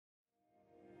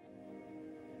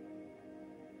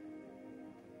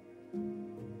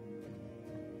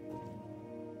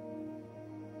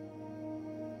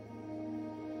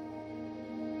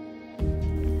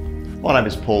My name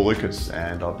is Paul Lucas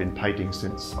and I've been painting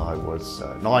since I was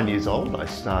 9 years old. I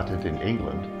started in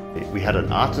England. We had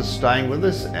an artist staying with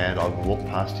us and I would walk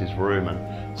past his room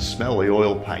and smell the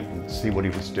oil paint and see what he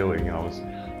was doing.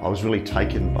 I was really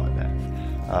taken by that.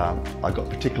 I got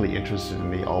particularly interested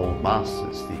in the old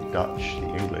masters, the Dutch,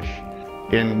 the English.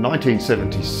 In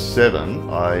 1977,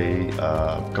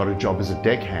 I got a job as a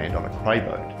deckhand on a cray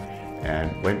boat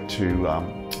and went to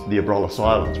the Abrolhos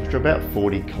Islands, which are about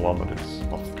 40 kilometres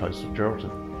off the coast of Geraldton.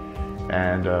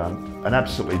 And an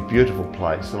absolutely beautiful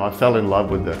place. And I fell in love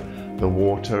with the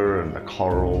water and the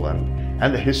coral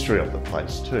and the history of the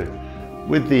place too.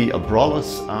 With the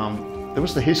Abrolhos, there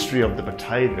was the history of the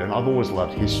Batavia, and I've always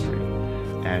loved history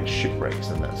and shipwrecks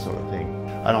and that sort of thing.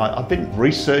 And I've been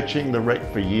researching the wreck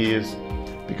for years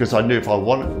because I knew if I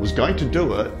was going to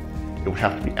do it, it would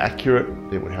have to be accurate,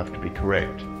 it would have to be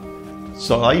correct.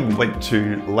 So I even went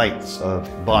to lengths of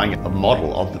buying a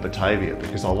model of the Batavia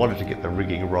because I wanted to get the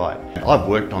rigging right. I've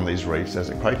worked on these reefs as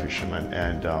a cray fisherman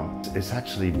and it's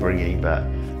actually bringing back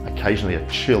occasionally a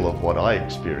chill of what I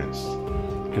experienced,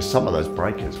 because some of those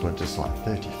breakers were just like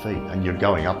 30 feet and you're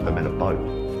going up them in a boat.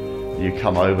 You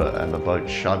come over and the boat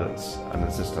shudders and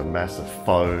there's just a massive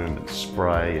foam and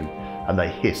spray and they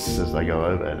hiss as they go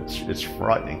over, and it's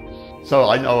frightening. So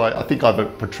I think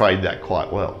I've portrayed that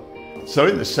quite well. So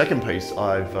in the second piece,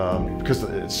 because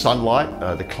it's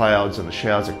sunlight, the clouds and the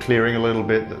showers are clearing a little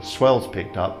bit, the swells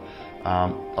picked up,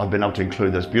 I've been able to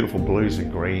include those beautiful blues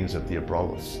and greens of the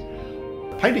Abrolhos.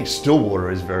 Painting still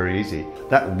water is very easy.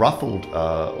 That ruffled,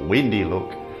 windy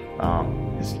look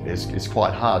is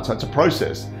quite hard, so it's a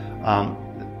process.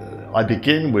 I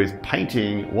begin with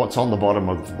painting what's on the bottom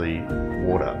of the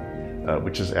water,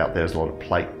 which is out there. There's a lot of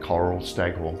plate coral,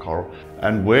 staghorn coral,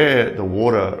 and where the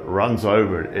water runs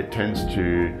over it, it tends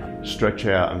to stretch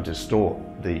out and distort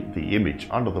the image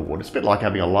under the water. It's a bit like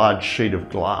having a large sheet of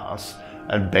glass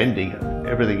and bending it.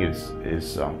 Everything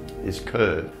is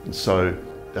curved. And so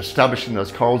establishing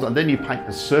those corals, and then you paint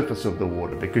the surface of the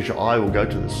water because your eye will go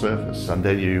to the surface and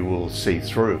then you will see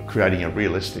through, creating a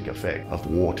realistic effect of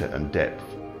water and depth.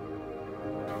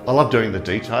 I love doing the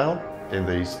detail in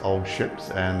these old ships,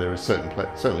 and there is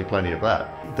certainly plenty of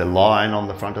that. The line on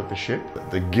the front of the ship,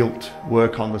 the gilt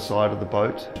work on the side of the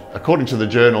boat. According to the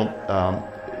journal,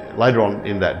 later on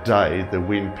in that day, the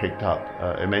wind picked up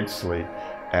immensely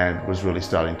and was really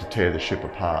starting to tear the ship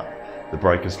apart. The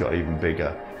breakers got even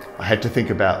bigger. I had to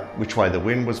think about which way the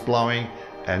wind was blowing,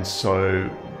 and so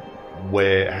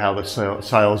how the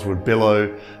sails would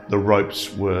billow, the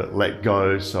ropes were let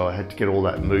go, so I had to get all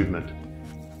that movement.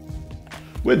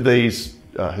 With these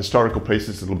historical pieces,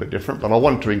 it's a little bit different, but I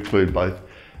wanted to include both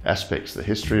aspects, the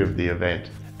history of the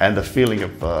event and the feeling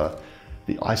of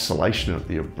the isolation of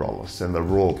the Abrolhos and the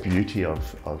raw beauty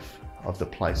of the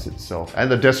place itself and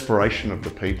the desperation of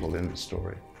the people in the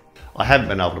story. I haven't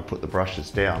been able to put the brushes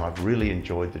down. I've really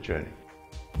enjoyed the journey.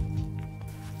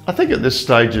 I think at this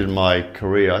stage in my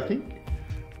career, I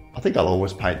think I'll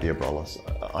always paint the Abrolhos.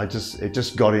 It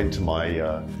just got into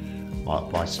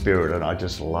my spirit, and I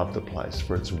just love the place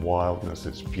for its wildness,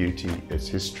 its beauty, its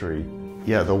history.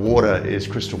 Yeah, the water is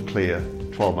crystal clear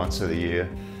 12 months of the year,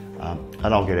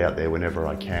 and I'll get out there whenever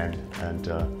I can, and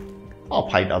I'll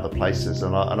paint other places,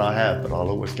 and I have, but I'll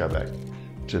always go back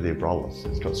to the Abrolhos.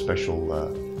 It's got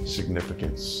special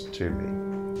significance to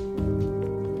me.